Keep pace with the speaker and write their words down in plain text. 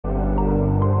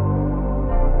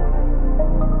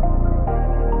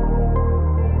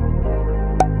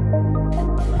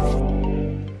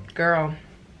girl.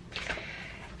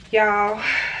 Y'all,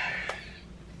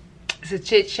 it's a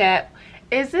chit chat.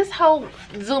 Is this hoe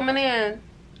zooming in?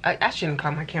 I shouldn't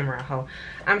call my camera a hoe.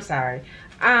 I'm sorry.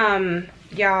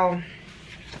 Y'all,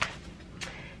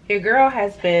 your girl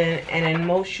has been an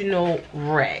emotional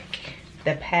wreck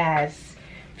the past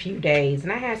few days,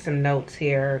 and I had some notes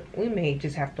here. We may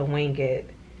just have to wing it.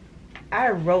 I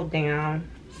wrote down.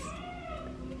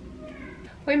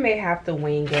 We may have to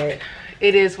wing it.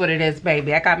 It is what it is,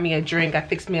 baby. I got me a drink. I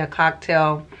fixed me a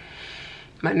cocktail.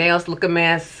 My nails look a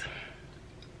mess.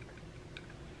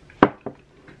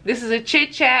 This is a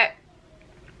chit chat.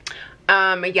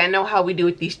 And y'all know how we do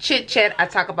with these chit chat. I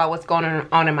talk about what's going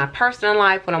on in my personal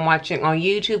life, what I'm watching on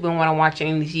YouTube, and what I'm watching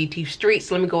in these YouTube streets.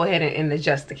 So let me go ahead and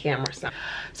adjust the camera.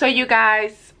 So you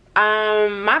guys,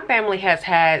 my family has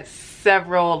had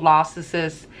several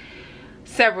losses,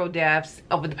 several deaths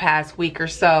over the past week or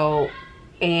so,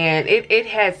 and it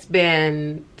has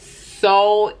been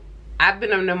so. I've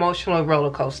been on an emotional roller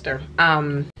coaster.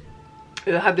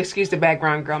 You'll have to excuse the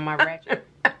background, girl. My ratchet.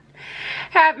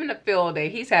 Having a field day.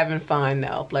 He's having fun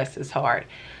though, bless his heart.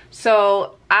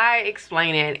 So I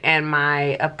explain it in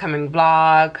my upcoming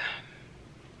vlog.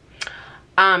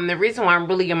 The reason why I'm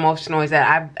really emotional is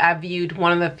that I viewed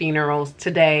one of the funerals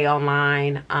today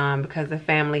online because the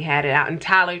family had it out in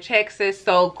Tyler, Texas.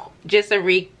 So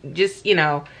you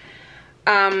know,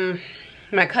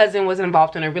 my cousin was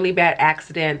involved in a really bad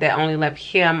accident that only left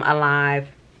him alive.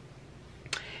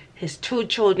 His 2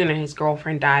 children and his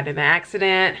girlfriend died in the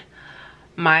accident.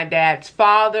 My dad's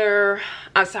father,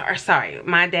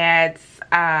 my dad's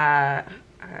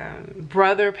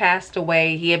brother passed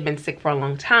away. He had been sick for a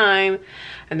long time.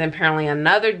 And then apparently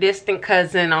another distant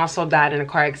cousin also died in a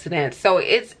car accident. So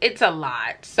it's a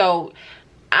lot. So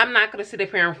I'm not going to sit up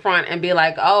here in front and be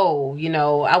like, oh, you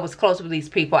know, I was close with these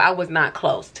people. I was not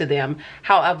close to them.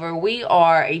 However, we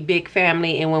are a big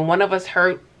family, and when one of us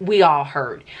hurt, we all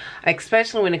hurt.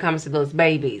 Especially when it comes to those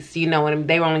babies, you know, and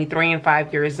they were only 3 and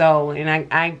 5 years old. And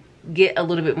I get a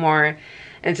little bit more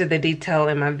into the detail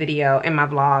in my video, in my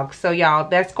vlog. So y'all,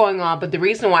 that's going on. But the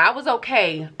reason why I was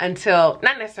okay until,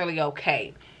 not necessarily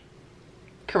okay,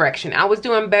 correction, I was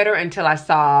doing better until I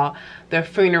saw the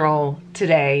funeral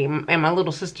today, and my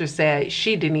little sister said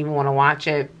she didn't even want to watch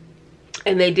it.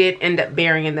 And they did end up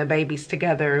burying the babies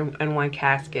together in one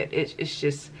casket. It's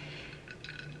just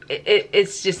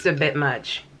a bit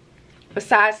much.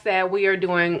 Besides that, we are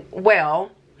doing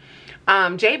well.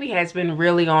 JB has been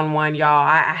really on one, y'all.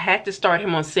 I had to start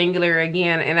him on singular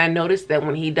again, and I noticed that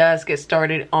when he does get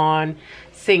started on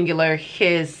singular,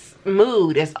 his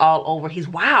mood is all over. He's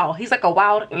wild. He's like a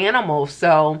wild animal.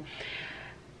 So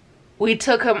we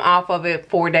took him off of it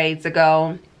 4 days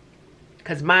ago,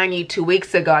 because mind you, 2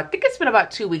 weeks ago, I think it's been about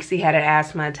 2 weeks, he had an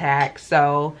asthma attack.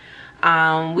 So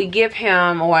we give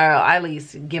him, or at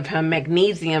least give him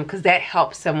magnesium, because that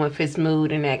helps him with his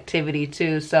mood and activity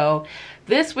too. So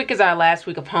this week is our last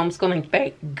week of homeschooling,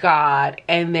 thank God.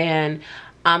 And then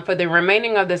for the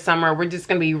remaining of the summer, we're just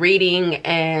going to be reading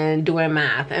and doing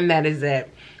math, and that is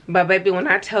it. But baby, when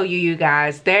I tell you, you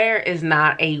guys, there is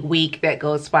not a week that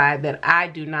goes by that I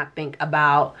do not think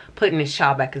about putting this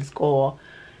child back in school.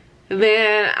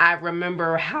 Then I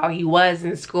remember how he was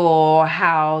in school,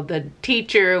 how the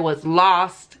teacher was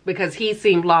lost because he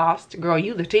seemed lost. Girl,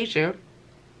 you the teacher.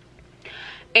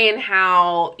 And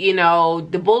how, you know,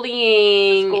 the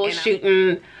bullying, school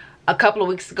shooting a couple of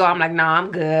weeks ago, I'm like, nah,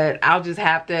 I'm good. I'll just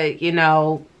have to, you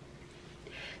know,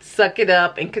 suck it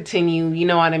up and continue, you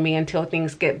know what I mean, until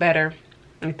things get better.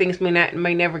 And things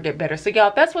may never get better. So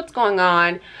y'all, that's what's going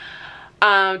on.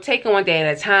 Taking one day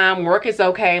at a time. Work is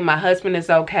okay. My husband is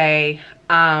okay.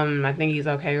 I think he's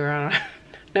okay, girl.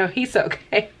 No, he's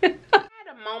okay. I had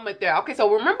a moment there. Okay,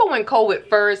 so remember when COVID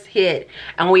first hit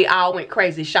and we all went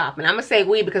crazy shopping? I'm gonna say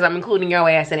we because I'm including your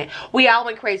ass in it. We all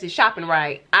went crazy shopping,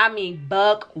 right? I mean,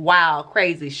 buck wild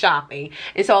crazy shopping.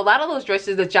 And so a lot of those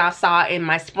dresses that y'all saw in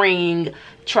my spring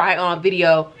try on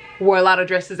video were a lot of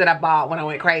dresses that I bought when I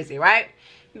went crazy, right?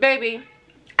 Baby,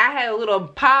 I had a little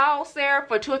pause there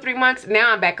for 2 or 3 months.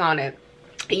 Now I'm back on it.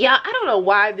 Yeah, I don't know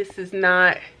why this is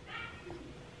not.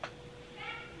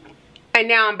 And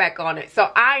now I'm back on it.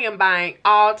 So I am buying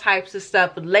all types of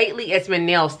stuff. Lately, it's been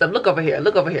nail stuff. Look over here.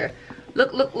 Look over here.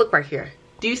 Look right here.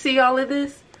 Do you see all of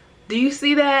this? Do you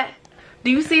see that?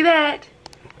 Do you see that?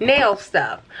 Nail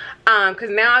stuff. Because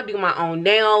now I do my own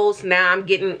nails. Now I'm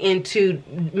getting into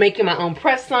making my own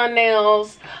press-on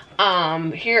nails.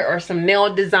 Here are some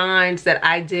nail designs that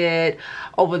I did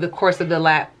over the course of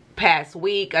the past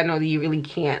week. I know that you really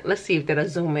can't. Let's see if that'll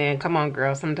zoom in. Come on,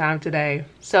 girl, sometime today.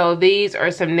 So these are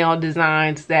some nail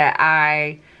designs that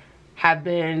I have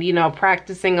been, you know,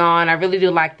 practicing on. I really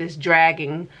do like this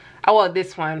dragging. Oh, well,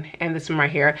 this one and this one right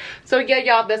here. So yeah,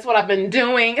 y'all, that's what I've been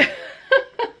doing.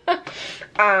 I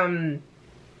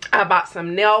bought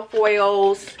some nail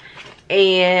foils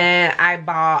and I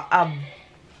bought a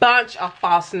bunch of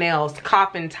false nails,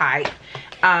 coffin type.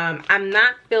 I'm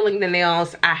not feeling the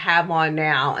nails I have on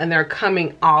now, and they're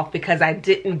coming off because I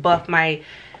didn't buff my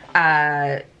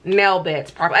nail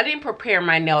beds properly. I didn't prepare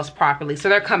my nails properly, so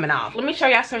they're coming off. Let me show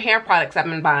y'all some hair products I've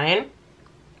been buying.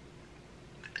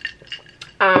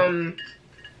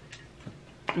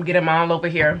 Get them all over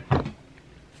here.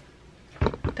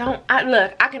 Look,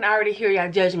 I can already hear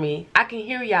y'all judge me. I can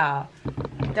hear y'all.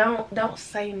 Don't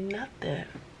say nothing.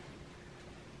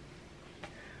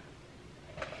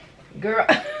 Girl,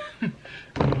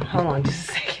 hold on just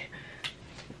a second.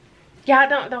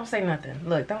 Y'all don't say nothing.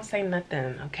 Look, don't say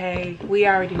nothing, okay? We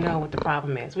already know what the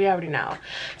problem is. We already know.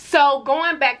 So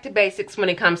going back to basics when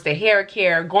it comes to hair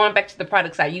care, going back to the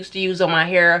products I used to use on my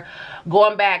hair,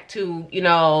 going back to, you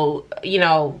know,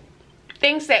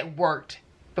 things that worked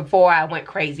before I went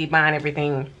crazy buying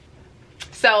everything.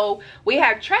 So we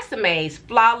have Treseme's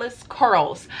Flawless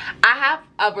Curls. I have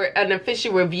an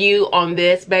official review on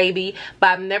this baby, but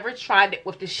I've never tried it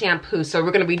with the shampoo. So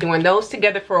we're going to be doing those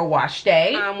together for a wash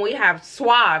day. We have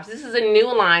Suave's. This is a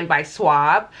new line by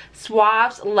Suave.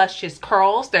 Suave's Luscious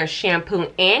Curls. Their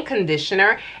shampoo and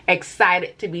conditioner.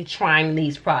 Excited to be trying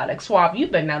these products. Suave, you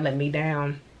better not let me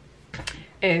down.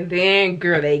 And then,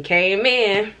 girl, they came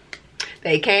in.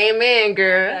 They came in,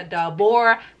 girl. The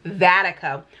Dabur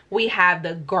Vatica. We have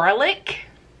the garlic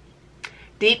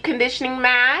deep conditioning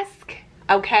mask,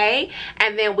 okay?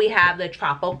 And then we have the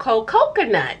tropical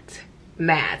coconut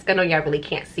mask. I know y'all really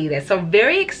can't see that. So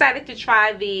very excited to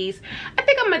try these. I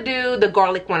think I'm gonna do the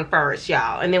garlic one first,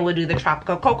 y'all. And then we'll do the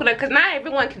tropical coconut, because not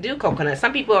everyone can do coconut.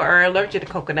 Some people are allergic to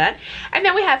coconut. And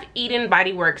then we have Eden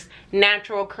Body Works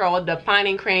Natural Curl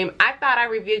Defining Cream. I thought I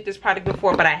reviewed this product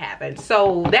before, but I haven't.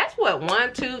 So that's what,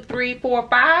 1, 2, 3, 4,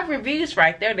 5 reviews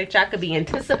right there that y'all could be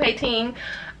anticipating.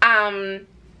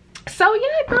 So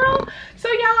yeah, girl. So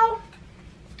y'all,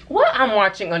 what I'm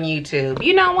watching on YouTube,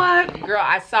 you know what, girl,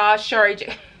 I saw Shari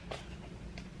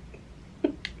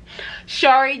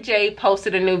J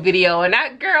posted a new video, and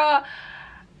that girl,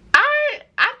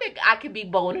 I think I could be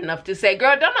bold enough to say,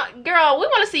 girl, girl, we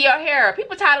want to see your hair.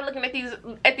 People tired of looking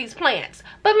at these plants,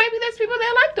 but maybe there's people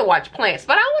that like to watch plants,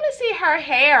 but I want to see her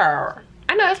hair.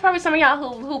 I know there's probably some of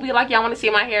y'all who be like, y'all want to see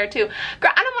my hair too.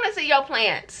 Girl, I don't want to see your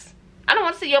plants. I don't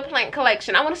want to see your plant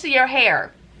collection. I want to see your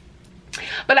hair.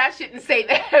 But I shouldn't say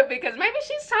that, because maybe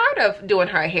she's tired of doing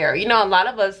her hair. You know, a lot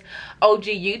of us OG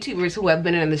YouTubers who have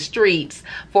been in the streets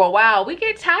for a while, we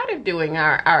get tired of doing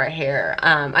our hair.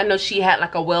 I know she had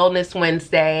like a Wellness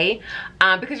Wednesday.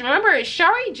 Because remember,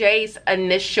 Shari J's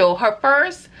initial,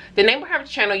 the name of her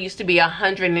channel used to be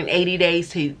 180 Days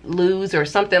to Lose or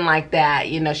something like that.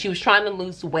 You know, she was trying to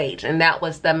lose weight, and that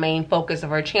was the main focus of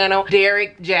her channel.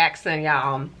 Derek Jackson,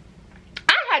 y'all.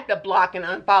 I had to block and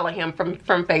unfollow him from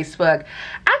Facebook.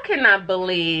 I could not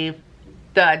believe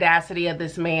the audacity of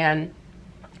this man.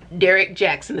 Derek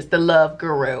Jackson is the love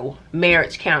guru,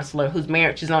 marriage counselor whose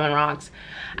marriage is on the rocks.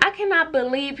 I cannot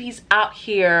believe he's out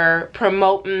here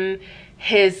promoting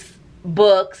his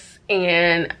books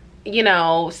and, you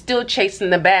know, still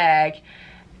chasing the bag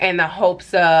in the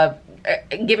hopes of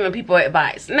giving people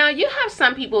advice. Now, you have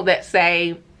some people that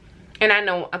say, and I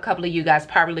know a couple of you guys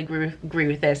probably agree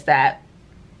with this, that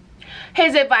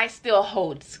his advice still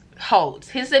holds.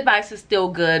 His advice is still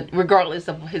good regardless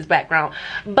of his background.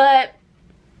 But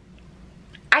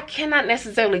I cannot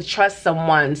necessarily trust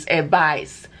someone's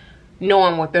advice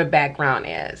knowing what their background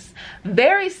is.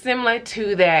 Very similar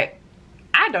to that,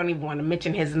 I don't even want to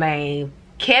mention his name,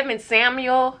 Kevin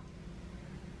Samuel,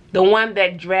 the one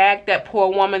that dragged that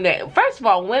poor woman. That, first of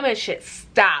all, women should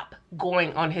stop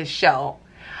going on his show.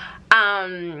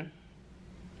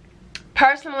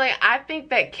 Personally, I think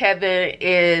that Kevin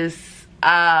is,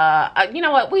 you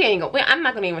know what, I'm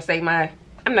not gonna even say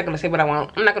I'm not gonna say what I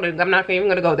want. I'm not even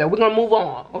gonna go there. We're gonna move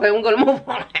on, okay? We're gonna move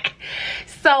on.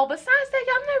 So besides that,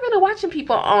 I'm not really watching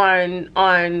people on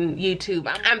YouTube.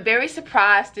 I'm very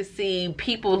surprised to see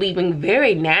people leaving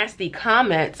very nasty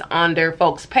comments on their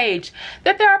folks' page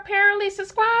that they're apparently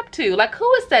subscribed to. Like,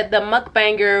 who is that? The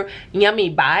mukbanger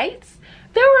Yummy Bites?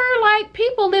 There were like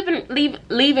people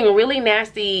leaving really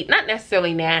nasty, not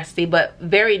necessarily nasty, but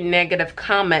very negative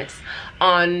comments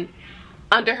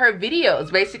under her videos,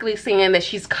 basically saying that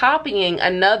she's copying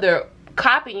another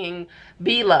copying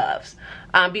B-Love's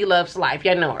life.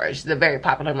 Y'all know her. She's a very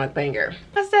popular mukbanger.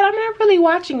 I said, I'm not really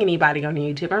watching anybody on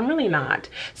YouTube. I'm really not.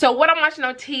 So what I'm watching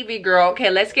on TV, girl, okay,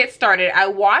 let's get started. I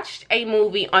watched a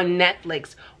movie on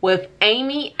Netflix with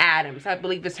Amy Adams. I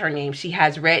believe it's her name. She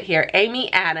has red hair.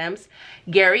 Amy Adams,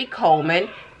 Gary Coleman,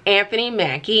 Anthony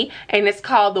Mackie, and it's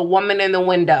called The Woman in the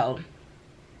Window.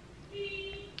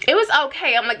 It was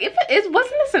okay. I'm like, if it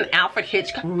wasn't this an Alfred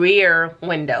Hitchcock? Rear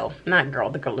Window, not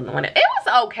girl, the girl in the window. It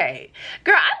was okay.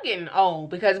 Girl, I'm getting old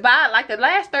because by like the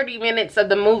last 30 minutes of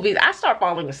the movies, I start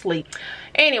falling asleep.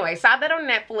 Anyway, saw that on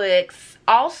Netflix.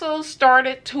 Also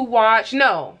started to watch,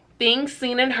 Things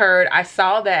Seen and Heard. I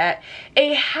saw that.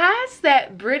 It has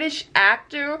that British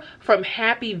actor from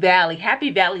Happy Valley.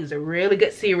 Happy Valley is a really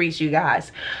good series, you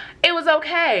guys. It was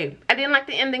okay. I didn't like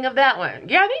the ending of that one.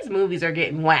 Yeah, these movies are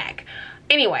getting whack.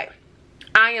 Anyway,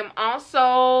 I am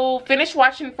also finished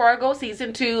watching Fargo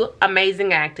season 2.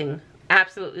 Amazing acting.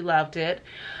 Absolutely loved it.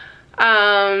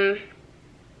 I'm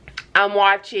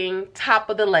watching Top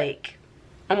of the Lake.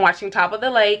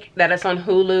 That is on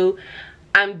Hulu.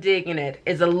 I'm digging it.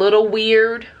 It's a little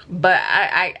weird, but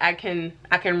I can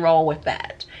roll with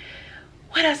that.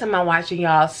 What else am I watching,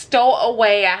 y'all?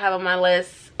 Stowaway I have on my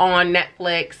list on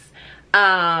Netflix.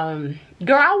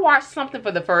 Girl, I watched something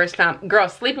for the first time. Girl,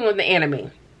 Sleeping with the Enemy.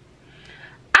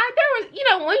 There was,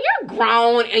 when you're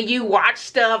grown and you watch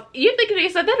stuff, you think to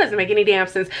yourself, that doesn't make any damn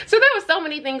sense. So there were so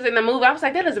many things in the movie. I was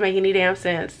like, that doesn't make any damn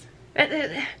sense.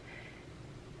 That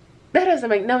doesn't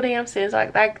make no damn sense.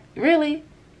 Like really?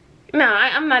 No,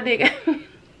 I'm not digging.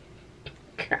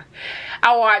 Girl.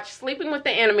 I watched Sleeping with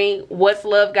the Enemy. What's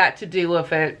Love Got to Do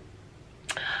with It?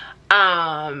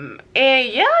 And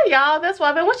yeah, y'all, that's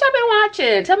what y'all been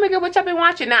watching. Tell me, girl, what y'all been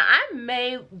watching. Now, I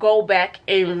may go back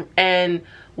and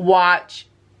watch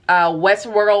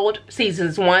Westworld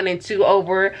seasons 1 and 2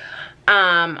 over,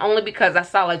 only because I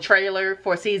saw a trailer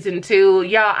for season 2.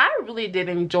 Y'all, I really did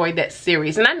enjoy that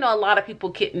series, and I know a lot of people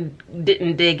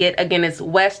didn't dig it. Again, it's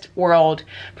Westworld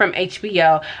from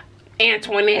HBO.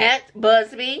 Antoinette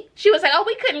Busby, she was like, oh,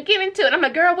 we couldn't get into it. I'm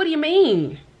like, girl, what do you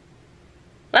mean?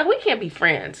 Like, we can't be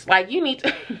friends. Like, you need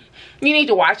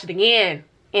to watch it again,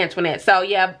 Antoinette. So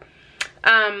yeah,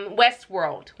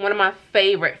 Westworld, one of my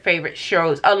favorite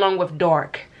shows, along with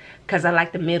Dark, because I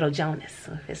like the middle Jonas.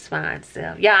 So it's fine.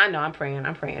 So yeah, I know, I'm praying.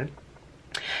 Y'all,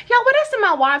 what else am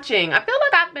I watching? I feel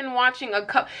like I've been watching a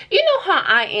couple. You know how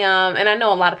I am, and I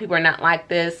know a lot of people are not like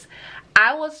this.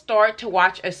 I will start to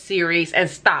watch a series and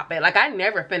stop it. Like, I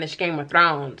never finished Game of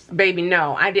Thrones. Baby,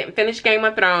 no. I didn't finish Game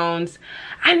of Thrones.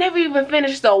 I never even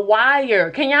finished The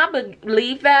Wire. Can y'all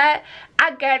believe that?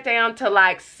 I got down to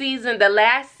like the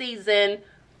last season,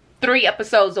 3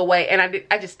 episodes away, and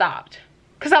I just stopped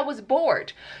because I was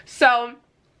bored. So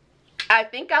I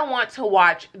think I want to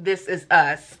watch This Is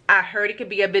Us. I heard it could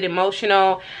be a bit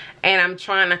emotional, and I'm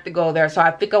trying not to go there. So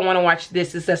I think I want to watch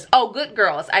This Is Us. Oh, Good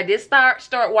Girls. I did start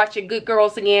watching Good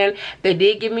Girls again. They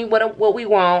did give me what we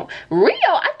want. Rio,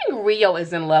 I think Rio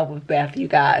is in love with Beth, you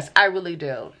guys. I really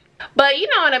do. But you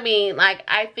know what I mean? Like,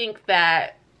 I think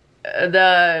that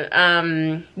the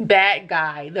bad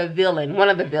guy, the villain, one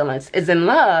of the villains, is in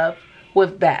love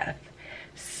with Beth.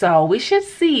 So we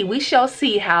shall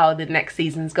see how the next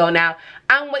seasons go. Now,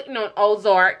 I'm waiting on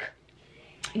Ozark.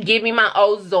 Give me my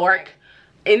Ozark.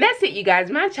 And that's it, you guys.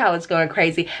 My child is going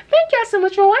crazy. Thank y'all so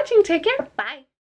much for watching. Take care. Bye.